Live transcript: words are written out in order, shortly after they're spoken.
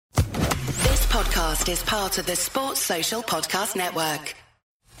podcast is part of the Sports Social Podcast Network.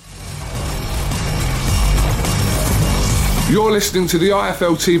 You're listening to the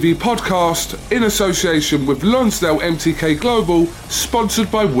IFL TV podcast in association with Lonsdale MTK Global,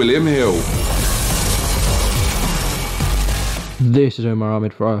 sponsored by William Hill. This is Omar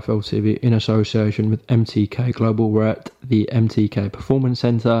Ahmed for IFL TV in association with MTK Global. We're at the MTK Performance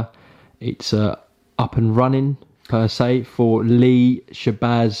Centre. It's up and running, per se, for Lee,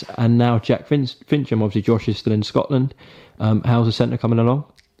 Shabazz and now Jack Fincham. Obviously, Josh is still in Scotland. How's the centre coming along?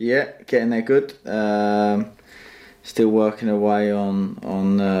 Yeah, getting there good. Still working away on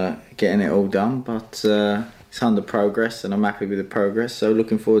getting it all done, but it's under progress and I'm happy with the progress, so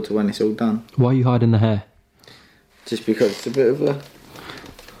looking forward to when it's all done. Why are you hiding the hair? Just because it's a bit of a...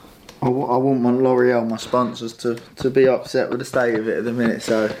 I wouldn't want L'Oreal, my sponsors, to be upset with the state of it at the minute,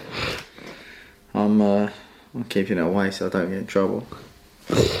 so I'm keeping it away so I don't get in trouble.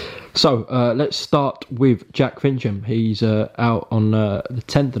 So, let's start with Jack Fincham. He's out on the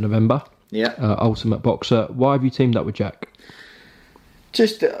 10th of November. Yeah. Ultimate Boxer. Why have you teamed up with Jack?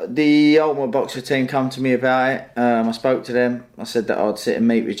 Just the Ultimate Boxer team come to me about it. I spoke to them. I said that I'd sit and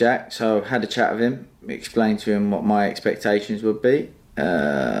meet with Jack, so I had a chat with him, explained to him what my expectations would be.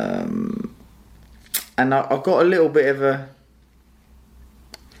 And I got a little bit of a...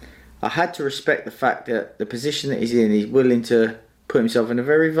 I had to respect the fact that the position that he's in, he's willing to put himself in a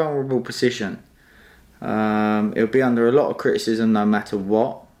very vulnerable position. He'll be under a lot of criticism no matter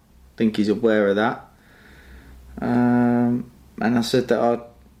what. I think he's aware of that. And I said that I'd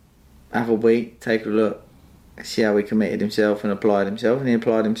have a week, take a look, see how he committed himself and applied himself. And he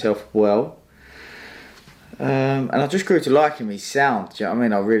applied himself well. And I just grew to like him. He's sound. Do you know what I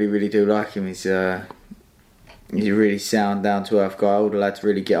mean? I really, really do like him. He's a really sound, down-to-earth guy. All the lads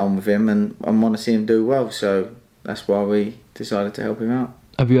really get on with him and want to see him do well. So that's why we decided to help him out.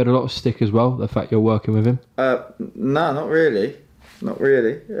 Have you had a lot of stick as well, the fact you're working with him? No, not really. Not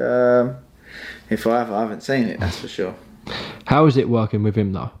really. If I have, I haven't seen it, that's for sure. How is it working with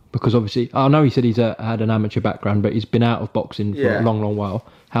him though? Because obviously, I know he said he's had an amateur background, but he's been out of boxing for a long, long while.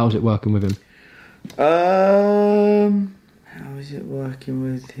 How is it working with him? How is it working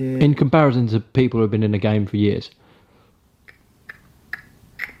with him? In comparison to people who have been in the game for years.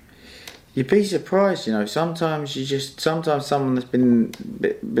 You'd be surprised, you know. Sometimes someone that's been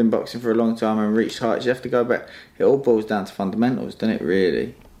boxing for a long time and reached heights, you have to go back. It all boils down to fundamentals, doesn't it?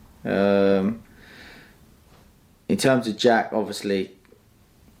 Really. In terms of Jack, obviously,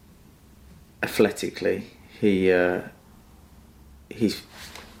 athletically, he's a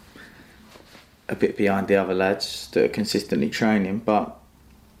bit behind the other lads that are consistently training. But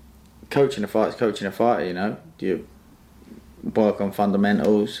coaching a fight is coaching a fighter, you know. You work on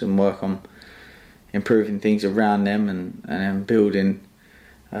fundamentals and work on improving things around them and building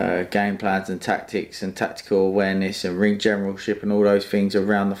game plans and tactics and tactical awareness and ring generalship and all those things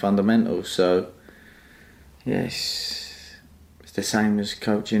around the fundamentals. So yes, it's the same as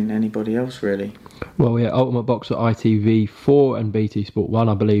coaching anybody else really. Well, yeah, Ultimate Boxer ITV4 and BT Sport 1,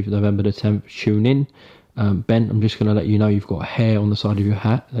 I believe, November the 10th. Tune in. Ben, I'm just going to let you know you've got a hair on the side of your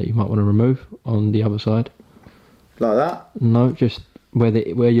hat that you might want to remove on the other side. Like that? No, just where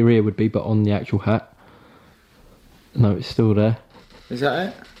your ear would be, but on the actual hat. No, it's still there. Is that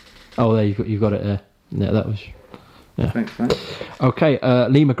it? Oh, there you've got it there. Yeah, that was. Yeah. Thanks, man. Okay,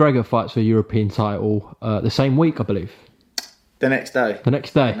 Lee McGregor fights for a European title the same week, I believe. The next day. The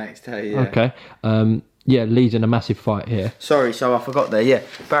next day. Yeah. Okay. Yeah, Lee's in a massive fight here. Sorry, so I forgot there. Yeah,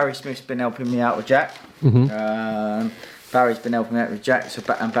 Barry Smith's been helping me out with Jack. Mm-hmm. Barry's been helping me out with Jack,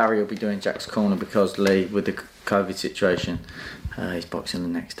 and Barry will be doing Jack's corner because Lee, with the COVID situation, he's boxing the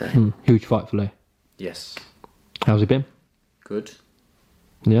next day. Huge fight for Lee. Yes. How's it been? Good.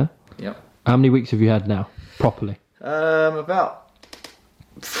 Yeah? Yep. How many weeks have you had now, properly? About...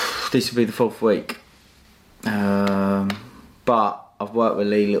 This will be the 4th week. But I've worked with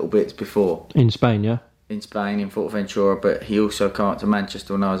Lee little bits before. In Spain, yeah? In Spain, in Fuerteventura, but he also came up to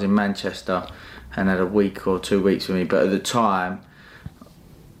Manchester when I was in Manchester and had a week or 2 weeks with me. But at the time,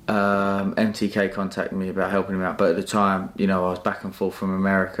 MTK contacted me about helping him out. But at the time, you know, I was back and forth from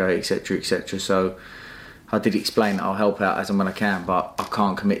America, etc., etc. So I did explain that I'll help out as and when I can, but I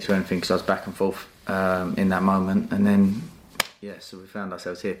can't commit to anything because I was back and forth in that moment. And then, yeah, so we found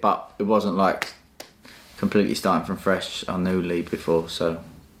ourselves here. But it wasn't like completely starting from fresh. I knew Lee before, so.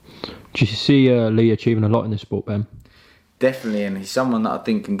 Do you see Lee achieving a lot in this sport, Ben? Definitely, and he's someone that I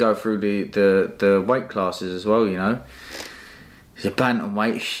think can go through the weight classes as well, you know. He's a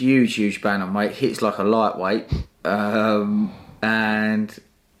bantamweight, huge bantamweight, hits like a lightweight, and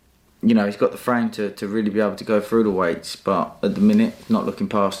he's got the frame to really be able to go through the weights, but at the minute, not looking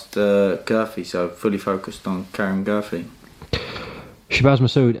past Gurphy, so fully focused on carrying Gurphy. Shabazz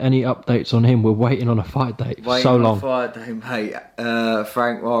Masood, any updates on him? We're waiting on a fight date for so long. Fight date, mate.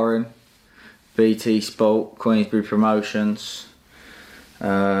 Frank Warren, BT Sport, Queensbury Promotions.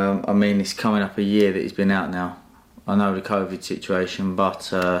 It's coming up a year that he's been out now. I know the COVID situation,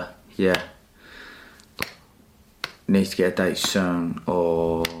 but needs to get a date soon,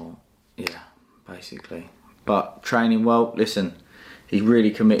 or basically. But training well. Listen, he's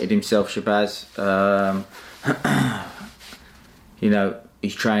really committed himself, Shabazz.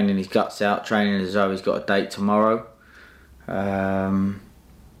 He's training his guts out, training as though he's got a date tomorrow. And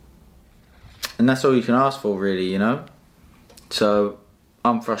that's all you can ask for, really, So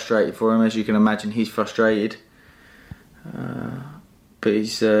I'm frustrated for him, as you can imagine. He's frustrated. But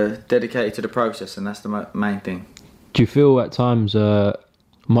he's dedicated to the process, and that's the main thing. Do you feel at times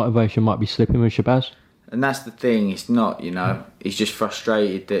motivation might be slipping with Shabazz? And that's the thing, it's not, He's just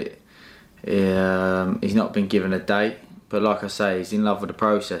frustrated that he's not been given a date. But like I say, he's in love with the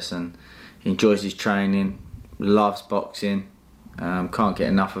process and he enjoys his training, loves boxing, can't get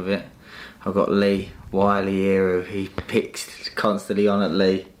enough of it. I've got Lee Wiley here, who he picks constantly on at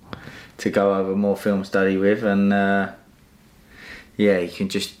Lee to go over more film study with, and he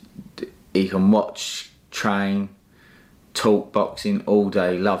can watch, train, talk boxing all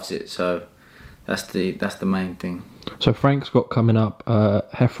day, loves it. So that's the main thing. So Frank's got coming up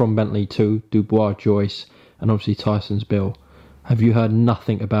Heffron Bentley 2, Dubois Joyce, and obviously Tyson's Bill. Have you heard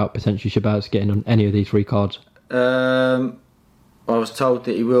nothing about potentially Shabazz getting on any of these 3 cards? I was told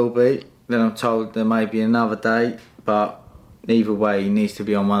that he will be. Then I'm told there may be another date, but either way, he needs to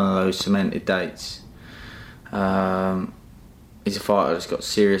be on one of those cemented dates. He's a fighter that's got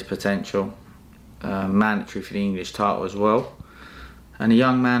serious potential, mandatory for the English title as well. And a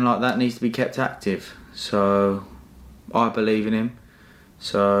young man like that needs to be kept active. So I believe in him.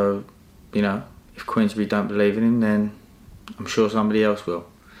 So, if Queensbury don't believe in him, then I'm sure somebody else will.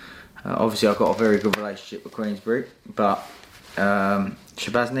 Obviously, I've got a very good relationship with Queensbury, but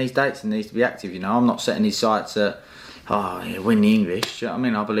Shabazz needs dates and needs to be active. I'm not setting his sights at, win the English. Do you know what I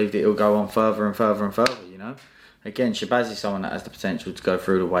mean? I believe that he'll go on further and further and further. Again, Shabazz is someone that has the potential to go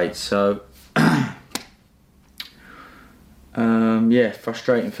through the weights. So,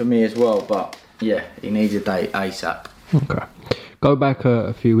 frustrating for me as well. But he needs a date ASAP. Okay. Go back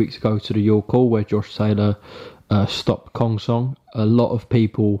a few weeks ago to the York Hall where Josh Taylor stopped Kong Song. A lot of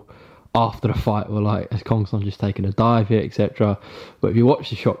people after the fight were like, has Kong Song just taken a dive here, etc. But if you watch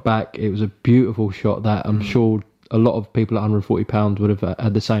the shot back, it was a beautiful shot that I'm sure a lot of people at 140 pounds would have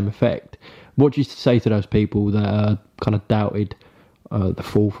had the same effect. What do you say to those people that kind of doubted the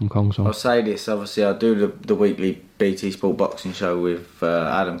fall from Kong Song? I'll say this, obviously I do the weekly BT Sport boxing show with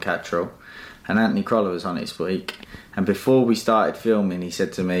Adam Cattrall, and Anthony Croller was on it this week. And before we started filming, he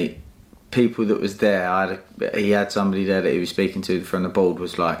said to me, people that was there, he had somebody there that he was speaking to from the board,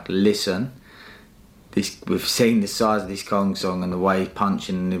 was like, listen, we've seen the size of this Kong Song and the way he's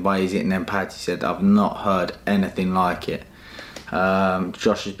punching and the way he's hitting them pads. He said, I've not heard anything like it.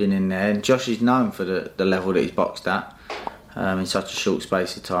 Josh has been in there, and Josh is known for the level that he's boxed at in such a short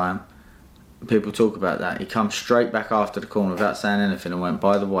space of time. People talk about that. He comes straight back after the corner without saying anything and went,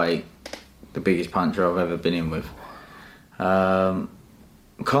 by the way, the biggest puncher I've ever been in with.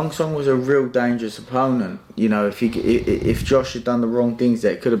 Kong Song was a real dangerous opponent. If Josh had done the wrong things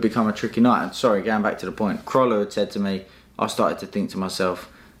there, it could have become a tricky night. And sorry, going back to the point, Croller had said to me, I started to think to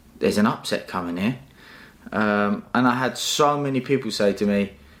myself, there's an upset coming here. And I had so many people say to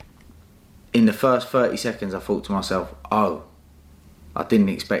me, in the first 30 seconds I thought to myself, I didn't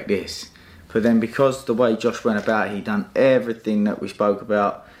expect this. But then because the way Josh went about it, he'd done everything that we spoke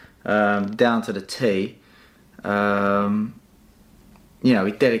about, down to the T.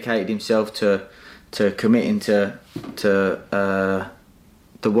 He dedicated himself to committing to the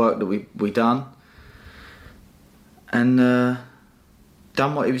work that we done, and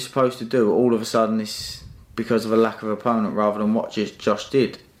done what he was supposed to do. All of a sudden, this because of a lack of opponent rather than what Josh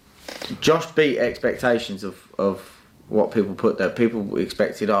did. Josh beat expectations of what people put there. People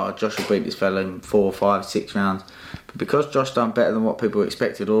expected, Josh will beat this fella in 4, 5, 6 rounds. But because Josh done better than what people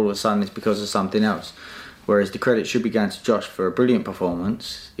expected, all of a sudden it's because of something else. Whereas the credit should be going to Josh for a brilliant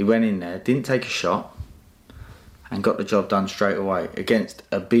performance. He went in there, didn't take a shot, and got the job done straight away against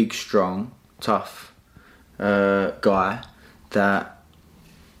a big, strong, tough guy that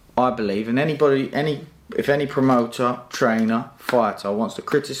I believe, and if any promoter, trainer, fighter wants to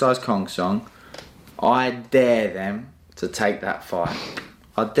criticise Kong Song, I dare them to take that fight.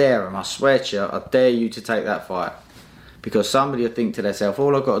 I dare them, I swear to you, I dare you to take that fight. because somebody will think to themselves,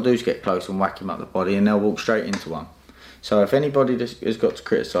 all I've got to do is get close and whack him up the body, and they'll walk straight into one. So if anybody has got to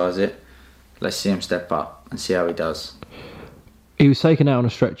criticise it, let's see him step up and see how he does. He was taken out on a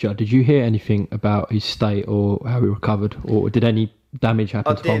stretcher. Did you hear anything about his state or how he recovered, or did any damage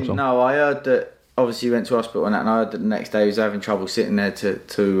happen to Thompson? No, I heard that obviously he went to hospital and that, and I heard that the next day he was having trouble sitting there to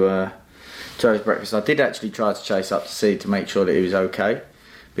have his breakfast. I did actually try to chase up to see to make sure that he was okay,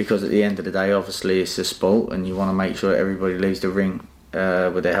 because at the end of the day, obviously it's a sport and you want to make sure that everybody leaves the ring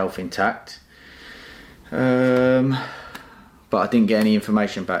with their health intact. But I didn't get any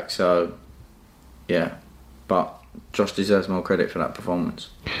information back, so yeah. But Josh deserves more credit for that performance.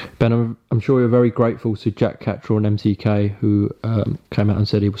 Ben, I'm sure you're very grateful to Jack Catterall and MTK, who came out and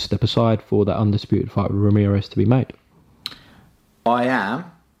said he will step aside for that undisputed fight with Ramirez to be made. I am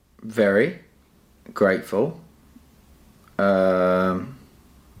very grateful. Although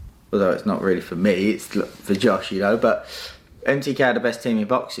it's not really for me, it's for Josh, you know. But MTK had the best team in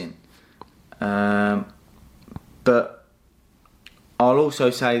boxing. But I'll also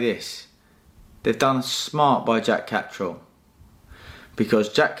say this. They've done smart by Jack Catterall,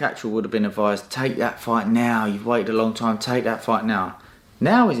 because Jack Catterall would have been advised, take that fight now, you've waited a long time, take that fight now.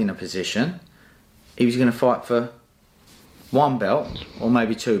 Now he's in a position, he was going to fight for one belt, or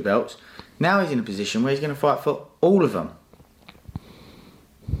maybe two belts. Now he's in a position where he's going to fight for all of them.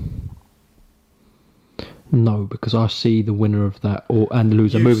 No, because I see the winner of that and the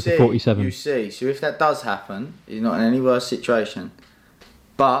loser moving to 47. You see, so if that does happen, he's not in any worse situation.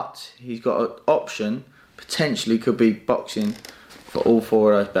 But he's got an option, potentially could be boxing for all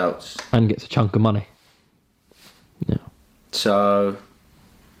four of those belts. And gets a chunk of money. Yeah. So,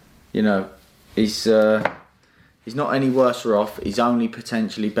 you know, he's not any worse off, he's only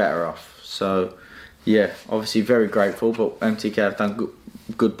potentially better off. So, yeah, obviously very grateful, but MTK have done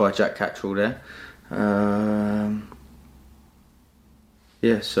good by Jack Catterall there.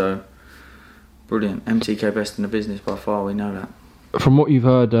 Yeah, so, brilliant. MTK best in the business by far, we know that. From what you've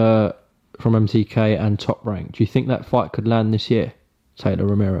heard from MTK and Top Rank, do you think that fight could land this year, Taylor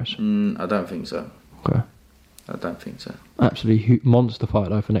Ramirez? I don't think so. Okay. I don't think so. Absolutely monster fight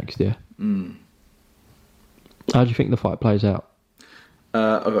though for next year. How do you think the fight plays out?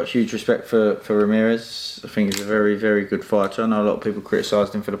 I've got huge respect for Ramirez. I think he's a very, very good fighter. I know a lot of people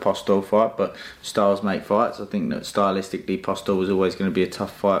criticised him for the Postol fight, but styles make fights. I think that stylistically Postol was always going to be a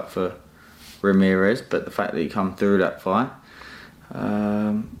tough fight for Ramirez, but the fact that he come through that fight,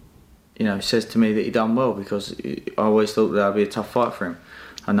 you know, says to me that he done well, because I always thought that would be a tough fight for him.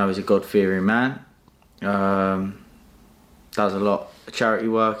 I know he's a God-fearing man, does a lot of charity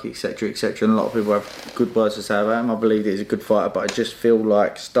work, etc., etc., and a lot of people have good words to say about him. I believe that he's a good fighter, but I just feel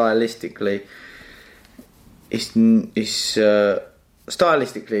like stylistically,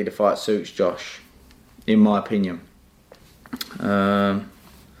 stylistically the fight suits Josh, in my opinion.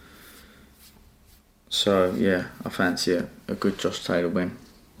 So yeah, I fancy a good Josh Taylor win.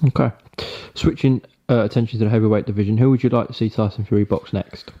 Okay. Switching attention to the heavyweight division, who would you like to see Tyson Fury box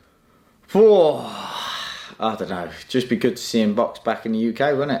next? I don't know. Just be good to see him box back in the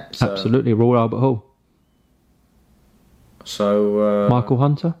UK, wouldn't it? So, absolutely, Royal Albert Hall. So Michael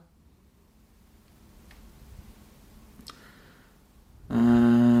Hunter.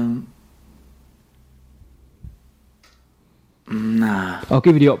 Nah. I'll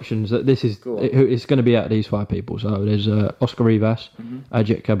give you the options. That this is it's going to be out of these five people. So there's Oscar Rivas,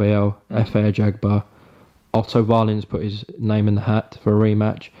 Fury-Kabayel, F.A. Jagbar, Otto Valin's put his name in the hat for a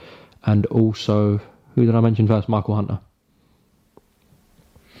rematch, and also, who did I mention first? Michael Hunter.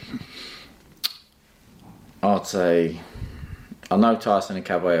 I'd say, I know Tyson and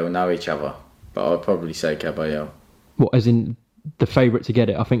Kabayel know each other, but I'd probably say Kabayel. What, as in the favourite to get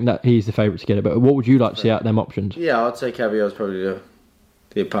it? I think that he's the favourite to get it, but what would you like to see out of them options? Yeah, I'd say Kabayel's probably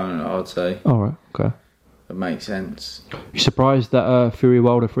the opponent, I'd say. Alright, okay. That makes sense. You surprised that Fury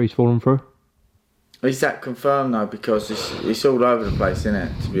Wilder 3's fallen through? Is that confirmed though? Because it's all over the place, isn't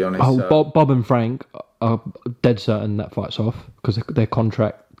it, to be honest? Oh, Bob and Frank are dead certain that fight's off, because their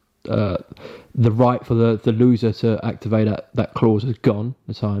contract, the right for the loser to activate that clause is gone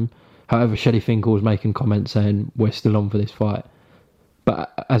at the time. However, Shelley Finkel was making comments saying we're still on for this fight.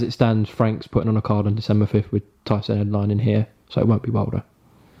 But as it stands, Frank's putting on a card on December 5th with Tyson headlining here, so it won't be Wilder.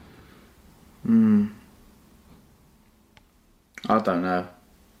 I don't know.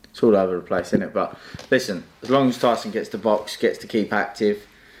 It's all over the place, isn't it? But listen, as long as Tyson gets to box, gets to keep active,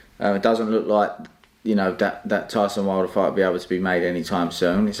 it doesn't look like, you know, that Tyson Wilder fight will be able to be made anytime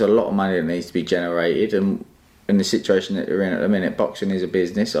soon. It's a lot of money that needs to be generated, and in the situation that they're in at the minute, boxing is a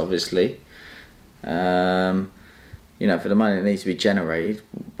business, obviously. You know, for the money that needs to be generated,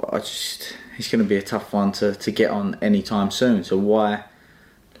 I just it's going to be a tough one to get on anytime soon. So why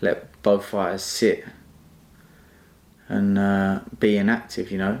let both fighters sit and be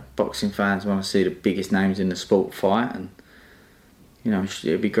inactive? You know, boxing fans want to see the biggest names in the sport fight, and you know,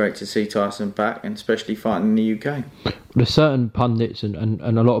 it'd be great to see Tyson back, and especially fighting in the UK. There's certain pundits and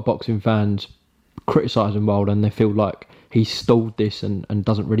a lot of boxing fans criticising Wilder, and they feel like he's stalled this and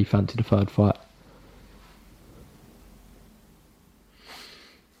doesn't really fancy the third fight.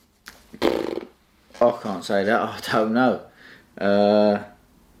 I can't say that. I don't know.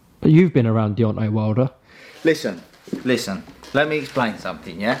 But you've been around Deontay Wilder. Listen. Let me explain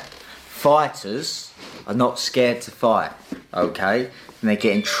something, yeah? Fighters are not scared to fight, okay? And they're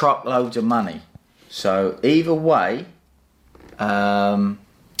getting truckloads of money. So either way, they're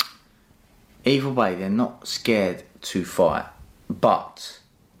not scared to fight. But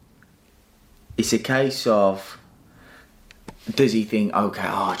it's a case of, does he think, okay, do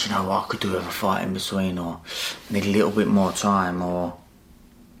you know what, I could do a fight in between, or need a little bit more time, or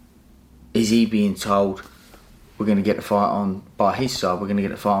is he being told, we're going to get the fight on by his side, we're going to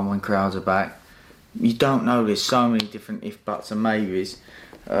get the fight on when crowds are back? You don't know, there's so many different if, buts and maybes.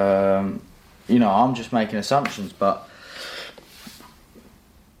 You know, I'm just making assumptions, but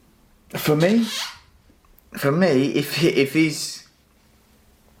for me, if he's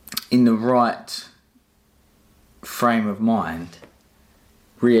in the right frame of mind,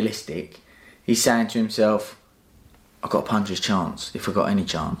 realistic, he's saying to himself, I've got a puncher's chance, if I've got any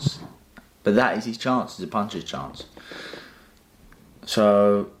chance. But that is his chance, is a puncher's chance.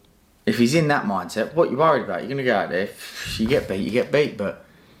 So if he's in that mindset, what are you worried about? You're going to go out there, if you get beat, you get beat, but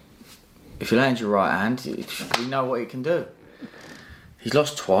if you land your right hand, we know what he can do. He's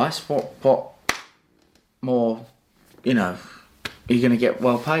lost twice, what more, you know, you're going to get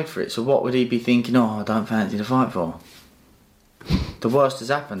well paid for it. So what would he be thinking, I don't fancy the fight for? The worst has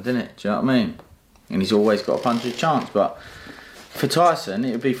happened, didn't it? Do you know what I mean? And he's always got a puncher's chance. But for Tyson,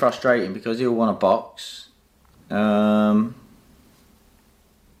 it would be frustrating because he'll want to box. And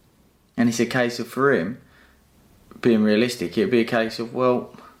it's a case of, for him, being realistic, it would be a case of,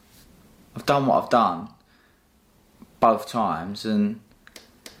 well, I've done what I've done both times, and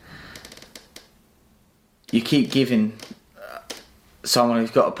you keep giving someone who's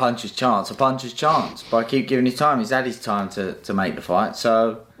got a puncher's chance but I keep giving his time. He's had his time to make the fight,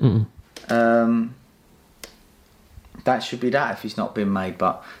 so that should be that if he's not been made.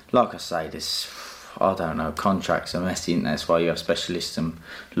 But like I say, this, I don't know, contracts are messy, and that's why you have specialists and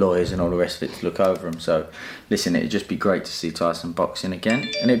lawyers and all the rest of it to look over them. So listen, it'd just be great to see Tyson boxing again,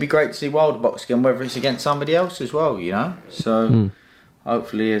 and it'd be great to see Wilder box again, whether it's against somebody else as well, you know. So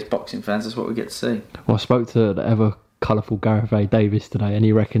hopefully, as boxing fans, that's what we get to see. Well, I spoke to the ever colourful Gareth A. Davis today, and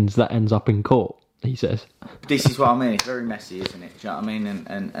he reckons that ends up in court, he says. This is what I mean, it's very messy, isn't it? Do you know what I mean?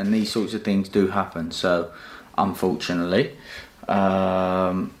 And these sorts of things do happen, so unfortunately,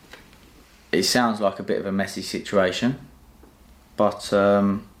 it sounds like a bit of a messy situation, but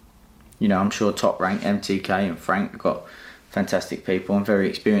you know, I'm sure Top Rank, MTK and Frank have got fantastic people and very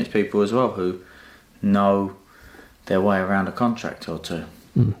experienced people as well who know their way around a contract or two.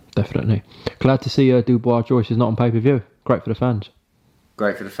 Definitely. Glad to see Dubois Joyce is not on pay-per-view. Great for the fans.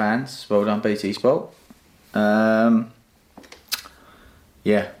 Great for the fans. Well done, BT Sport. Yeah,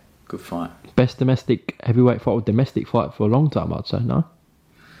 good fight. Best domestic heavyweight fight or domestic fight for a long time, I'd say, no?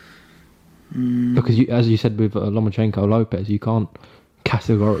 Because as you said with Lomachenko Lopez, you can't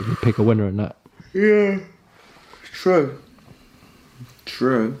categorically pick a winner in that. Yeah, true.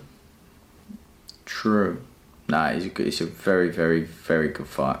 No, it's a very, very, very good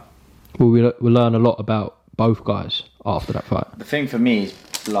fight. Well, we'll learn a lot about both guys after that fight. The thing for me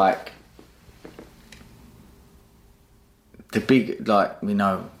is, like, the big, like, we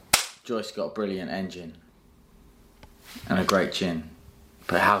know Joyce got a brilliant engine and a great chin,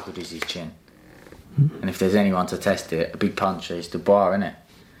 but how good is his chin? And if there's anyone to test it, a big puncher is Dubois, isn't it?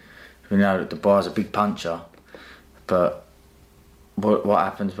 We know that Dubois is a big puncher, but what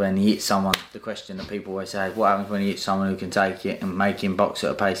happens when he hits someone? The question that people always say is, what happens when he hits someone who can take it and make him box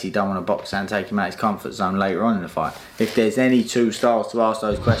at a pace he don't want to box and take him out of his comfort zone later on in the fight? If there's any two styles to ask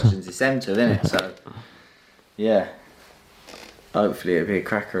those questions, it's them two, isn't it? So, yeah. Hopefully it'll be a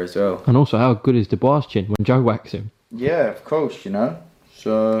cracker as well. And also, how good is Dubois' chin when Joe whacks him? Yeah, of course, you know.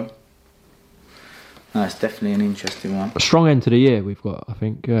 So, no, it's definitely an interesting one. A strong end to the year we've got, I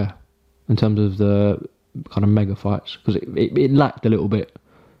think, yeah, in terms of the kind of mega fights, because it lacked a little bit,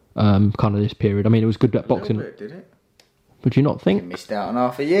 kind of this period. I mean, it was good that boxing. A little bit, did it? Would you not think? We missed out on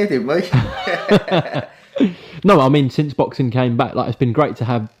half a year, didn't we? No, I mean, since boxing came back, like, it's been great to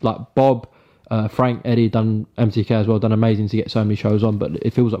have, like, Bob, Frank, Eddie, done MTK as well, done amazing to get so many shows on, but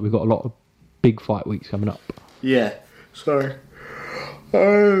it feels like we've got a lot of big fight weeks coming up. Yeah. Sorry.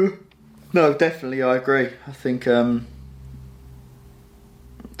 No, definitely, I agree. I think the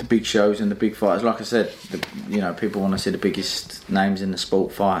big shows and the big fights, like I said, people want to see the biggest names in the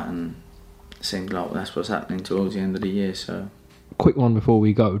sport fight, and it seems like that's what's happening towards the end of the year. So, quick one before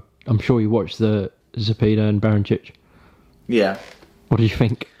we go. I'm sure you watched the Zepeda and Barancic. Yeah. What do you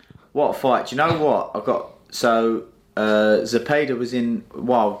think? What a fight! Do you know what Zepeda was in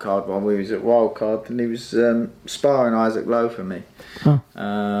wildcard while we was at wildcard, and he was sparring Isaac Lowe for me. Huh.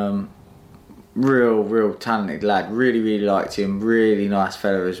 Real talented lad. Really liked him. Really nice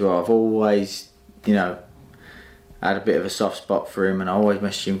fella as well. I've always, had a bit of a soft spot for him, and I always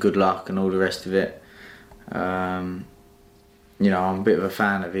messaged him good luck and all the rest of it. I'm a bit of a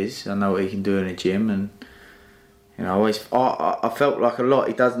fan of his. I know what he can do in a gym, and I felt like a lot.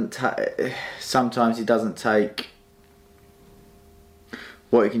 He doesn't. Sometimes he doesn't take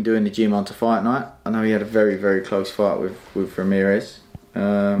what he can do in the gym onto fight night. I know he had a very close fight with Ramirez.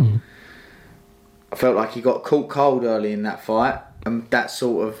 I felt like he got caught cold early in that fight, and that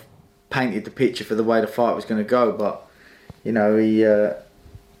sort of painted the picture for the way the fight was going to go. But he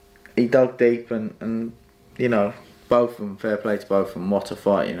dug deep, and both of them, fair play to both of them. What a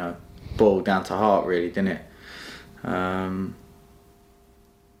fight, boiled down to heart, really, didn't it?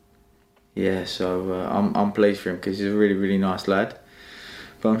 So I'm pleased for him because he's a really nice lad.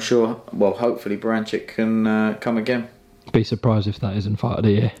 But I'm sure, hopefully Barancic can come again. Be surprised if that isn't fight of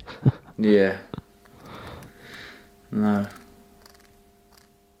the year. Yeah. No.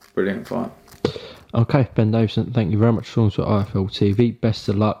 Brilliant fight. Okay, Ben Davison, thank you very much for talking to IFL TV. Best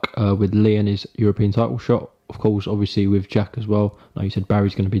of luck with Lee and his European title shot. Of course, obviously with Jack as well. I know you said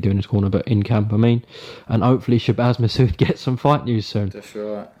Barry's going to be doing his corner, but in camp, and hopefully Shabazz Masood gets some fight news soon. That's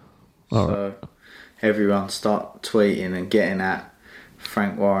right. So everyone start tweeting and getting at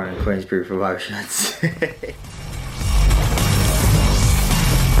Frank Warren and Queensbury Promotions.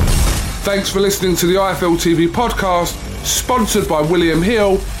 Thanks for listening to the IFL TV podcast, sponsored by William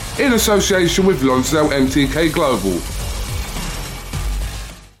Hill in association with Lonsdale MTK Global.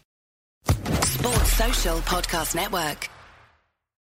 Sports Social Podcast Network.